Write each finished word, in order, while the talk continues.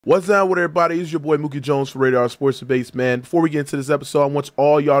What's up with everybody? It's your boy Mookie Jones for Radar Sports Debates, man. Before we get into this episode, I want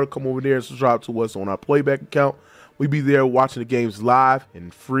all y'all to come over there and subscribe to us on our playback account. We be there watching the games live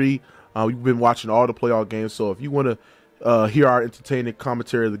and free. We've been watching all the playoff games, so if you want to hear our entertaining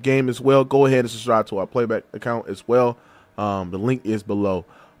commentary of the game as well, go ahead and subscribe to our playback account as well. The link is below.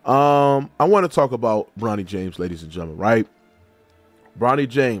 I want to talk about Bronny James, ladies and gentlemen, right? Bronny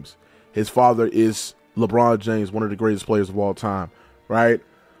James, his father is Lebron James, one of the greatest players of all time, right?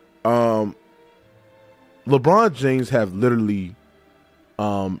 LeBron James have literally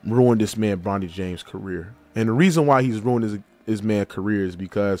ruined this man Bronny James' career. And the reason why he's ruined his man's career is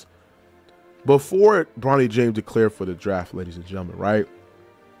because before Bronny James declared for the draft, ladies and gentlemen, right?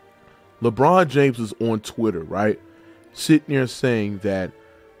 LeBron James was on Twitter, right? Sitting there saying that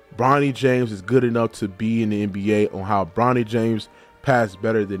Bronny James is good enough to be in the NBA, on how Bronny James passed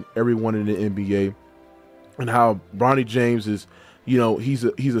better than everyone in the NBA, and how Bronny James is, you know, he's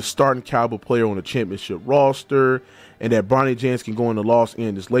a starting caliber player on a championship roster, and that Bronny James can go in the Los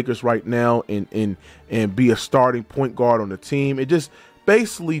Angeles Lakers right now and be a starting point guard on the team. It just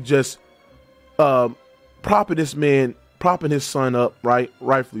basically just propping his son up, right?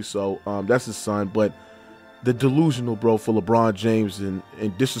 Rightfully so. That's his son, but the delusional, bro, for LeBron James and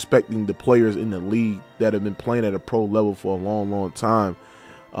disrespecting the players in the league that have been playing at a pro level for a long, long time.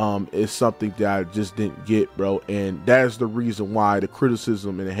 Is something that I just didn't get, bro. And that's the reason why the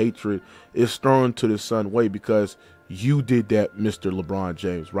criticism and the hatred is thrown to the son way, because you did that, Mr. LeBron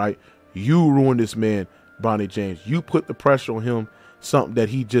James, right? You ruined this man, Bronny James. You put the pressure on him, something that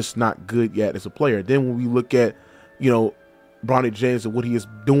he just not good yet as a player. Then when we look at, you know, Bronny James and what he is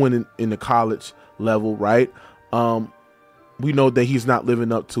doing in the college level, right? We know that he's not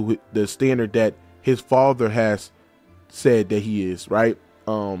living up to the standard that his father has said that he is, right?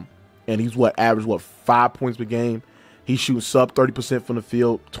 And he's average 5 points per game. He's shooting sub 30% from the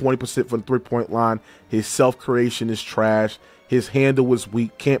field, 20% from the 3-point line. His self-creation is trash. His handle was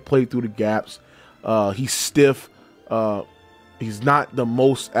weak. Can't play through the gaps. He's stiff. He's not the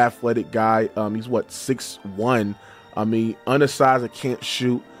most athletic guy. He's 6'1". I mean, undersized and can't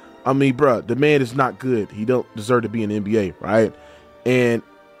shoot. I mean, bro, the man is not good. He don't deserve to be in the NBA, right? And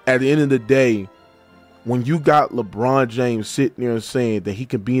at the end of the day, when you got LeBron James sitting there and saying that he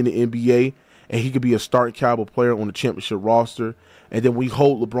could be in the NBA and he could be a starting caliber player on the championship roster, and then we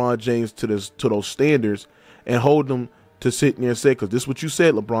hold LeBron James to those standards and hold him to sitting there and say, because this is what you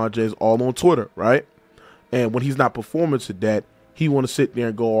said, LeBron James, all on Twitter, right? And when he's not performing to that, he want to sit there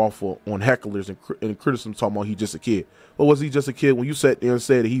and go off on hecklers and criticism, talking about he's just a kid. Well, was he just a kid when you sat there and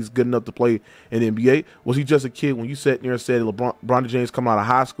said that he's good enough to play in the NBA? Was he just a kid when you sat there and said that Bronny James coming out of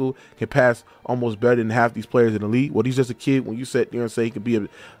high school can pass almost better than half these players in the league? Was he just a kid when you sat there and say he could be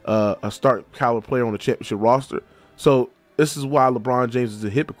a starting caliber player on the championship roster? So this is why LeBron James is a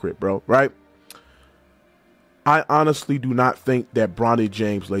hypocrite, bro, right? I honestly do not think that Bronny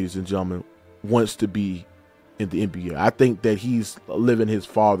James, ladies and gentlemen, wants to be in the NBA. I think that he's living his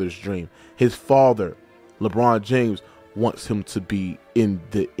father's dream. His father, LeBron James, wants him to be in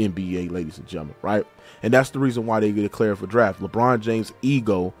the NBA, ladies and gentlemen, right? And that's the reason why they get declared for draft. LeBron James'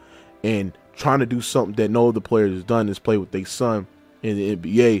 ego and trying to do something that no other player has done is play with their son in the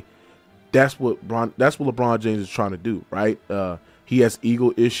NBA. That's what LeBron James is trying to do, right? He has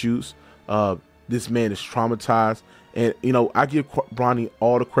ego issues. This man is traumatized. And, you know, I give Bronny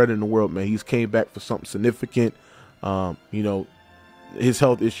all the credit in the world, man. He's came back for something significant. You know, his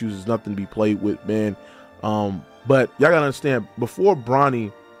health issues is nothing to be played with, man. But y'all gotta understand, before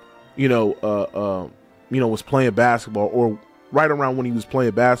Bronny, was playing basketball, or right around when he was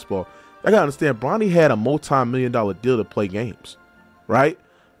playing basketball, y'all gotta understand, Bronny had a multi-million-dollar deal to play games, right?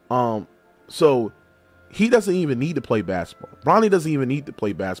 So he doesn't even need to play basketball. Bronny doesn't even need to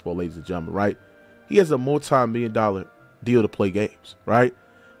play basketball, ladies and gentlemen, right? He has a multi-million-dollar deal to play games, right?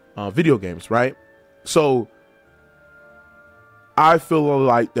 Video games, right? So I feel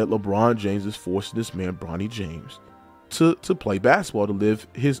like that LeBron James is forcing this man, Bronny James, to play basketball, to live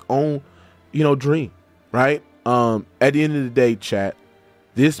his own, dream, right? At the end of the day, chat,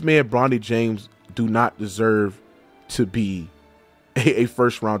 this man, Bronny James, do not deserve to be a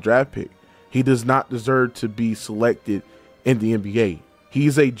first-round draft pick. He does not deserve to be selected in the NBA.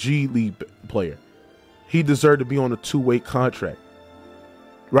 He's a G League player. He deserved to be on a two-way contract,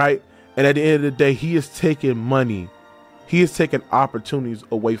 right? And at the end of the day, he is taking money. He is taking opportunities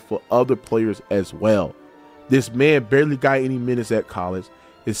away for other players as well. This man barely got any minutes at college.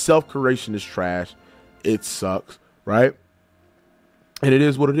 His self-creation is trash. It sucks, right? And it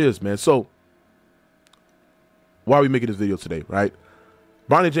is what it is, man. So why are we making this video today, right?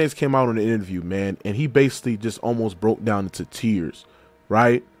 Bronny James came out on an interview, man, and he basically just almost broke down into tears,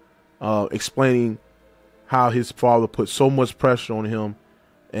 right? explaining how his father put so much pressure on him,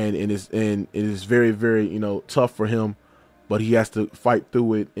 and it is very, very tough for him, but he has to fight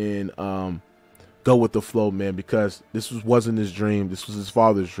through it and go with the flow, man, because wasn't his dream. This was his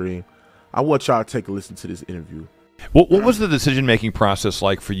father's dream. I want y'all to take a listen to this interview. What was the decision-making process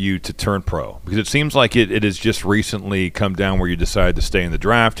like for you to turn pro? Because it seems like it has just recently come down where you decided to stay in the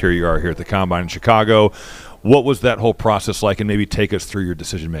draft. Here you are here at the Combine in Chicago. What was that whole process like, and maybe take us through your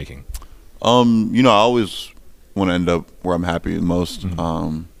decision-making? I always want to end up where I'm happy the most.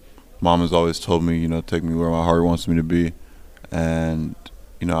 Mom has always told me, take me where my heart wants me to be. And,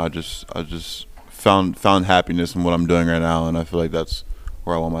 I just found happiness in what I'm doing right now, and I feel like that's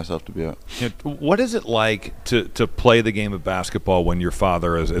where I want myself to be at. What is it like to play the game of basketball when your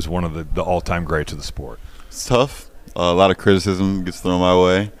father is one of the all-time greats of the sport? It's tough. A lot of criticism gets thrown my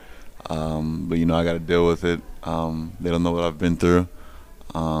way, but I got to deal with it. They don't know what I've been through,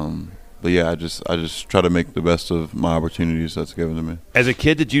 but yeah, I just try to make the best of my opportunities that's given to me. As a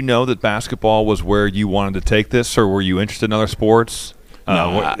kid, did you know that basketball was where you wanted to take this, or were you interested in other sports?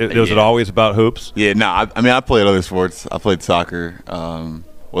 No, was it always about hoops? Yeah, no. I played other sports. I played soccer.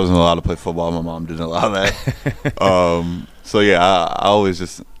 Wasn't allowed to play football. My mom didn't allow that. So yeah, I always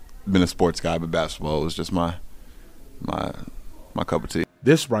just been a sports guy, but basketball was just my cup of tea.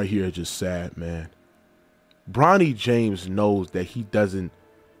 This right here is just sad, man. Bronny James knows that he doesn't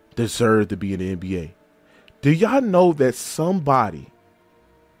deserve to be in the NBA. Do y'all know that somebody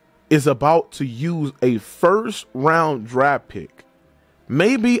is about to use a first-round draft pick,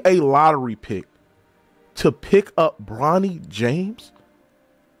 maybe a lottery pick, to pick up Bronny James?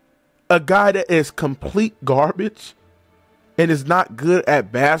 A guy that is complete garbage and is not good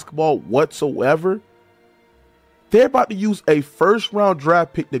at basketball whatsoever. They're about to use a first-round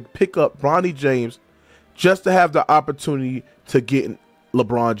draft pick to pick up Bronny James just to have the opportunity to get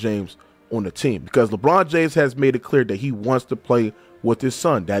LeBron James on the team, because LeBron James has made it clear that he wants to play with his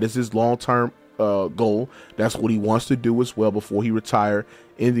son. That is his long-term goal. That's what he wants to do as well before he retire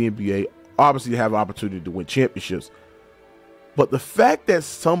in the NBA. Obviously, have an opportunity to win championships. But the fact that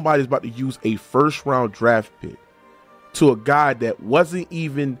somebody's about to use a first-round draft pick to a guy that wasn't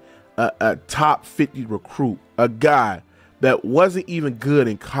even a top 50 recruit, a guy that wasn't even good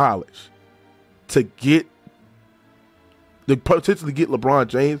in college, to potentially get LeBron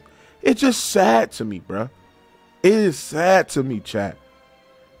James, it's just sad to me, bro. It is sad to me, chat.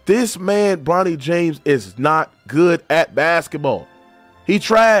 This man, Bronny James, is not good at basketball. He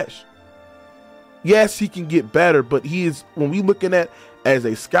trash. Yes, he can get better, but he is, when we looking at as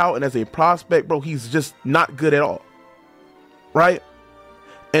a scout and as a prospect, bro, he's just not good at all. Right?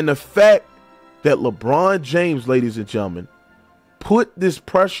 And the fact that LeBron James, ladies and gentlemen, put this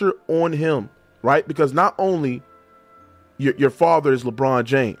pressure on him, right? Because not only your father is LeBron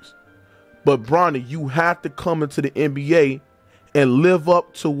James, but Bronny, you have to come into the NBA and live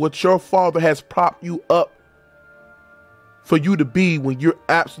up to what your father has propped you up for you to be when you're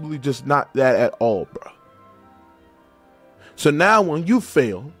absolutely just not that at all, bro. So now when you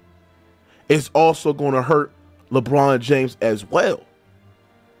fail, it's also going to hurt LeBron James as well,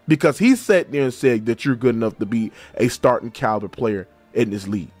 because he sat there and said that you're good enough to be a starting caliber player in this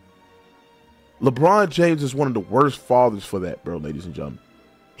league. LeBron James is one of the worst fathers for that, bro, ladies and gentlemen.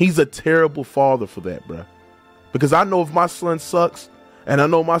 He's a terrible father for that, bro. Because I know if my son sucks and I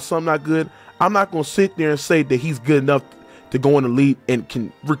know my son not good, I'm not going to sit there and say that he's good enough to go in the league and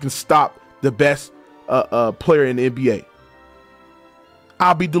can stop the best player in the NBA.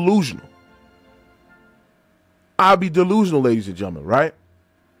 I'll be delusional. I'll be delusional, ladies and gentlemen, right?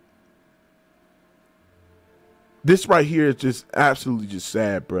 This right here is just absolutely just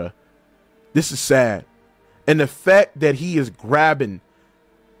sad, bro. This is sad. And the fact that he is grabbing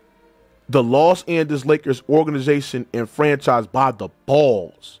the Los Angeles Lakers organization and franchise by the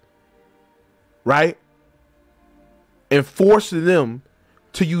balls, right? And forcing them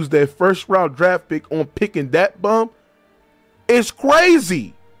to use their first round draft pick on picking that bum is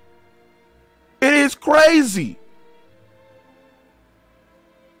crazy. It is crazy.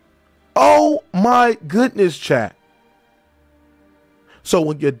 Oh my goodness, chat. So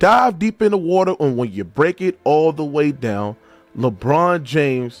when you dive deep in the water and when you break it all the way down, LeBron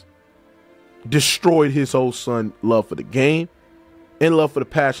James destroyed his whole son's love for the game and love for the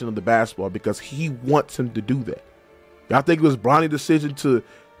passion of the basketball, because he wants him to do that. Y'all think it was Bronny's decision to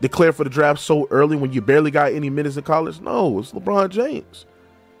declare for the draft so early when you barely got any minutes in college? No, it's LeBron James.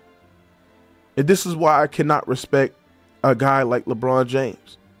 And this is why I cannot respect a guy like LeBron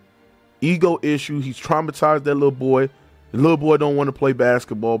James. Ego issue. He's traumatized that little boy. The little boy don't want to play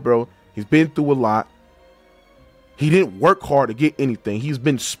basketball, bro. He's been through a lot. He didn't work hard to get anything. He's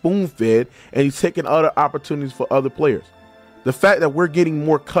been spoon-fed, and he's taken other opportunities for other players. The fact that we're getting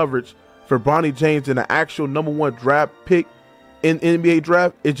more coverage for Bronny James than an actual #1 draft pick in the NBA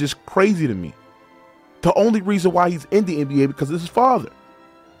draft is just crazy to me. The only reason why he's in the NBA because of his father.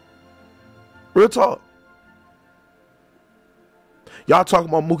 Real talk. Y'all talking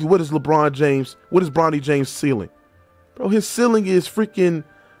about Mookie, what is Bronny James' ceiling? Bro, his ceiling is freaking,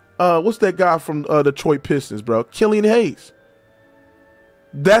 what's that guy from Detroit Pistons, bro? Killian Hayes.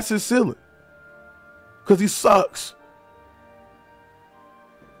 That's his ceiling. Because he sucks.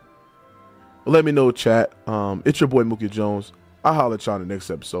 Let me know, chat. It's your boy Mookie Jones. I'll holler at y'all in the next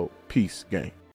episode. Peace, gang.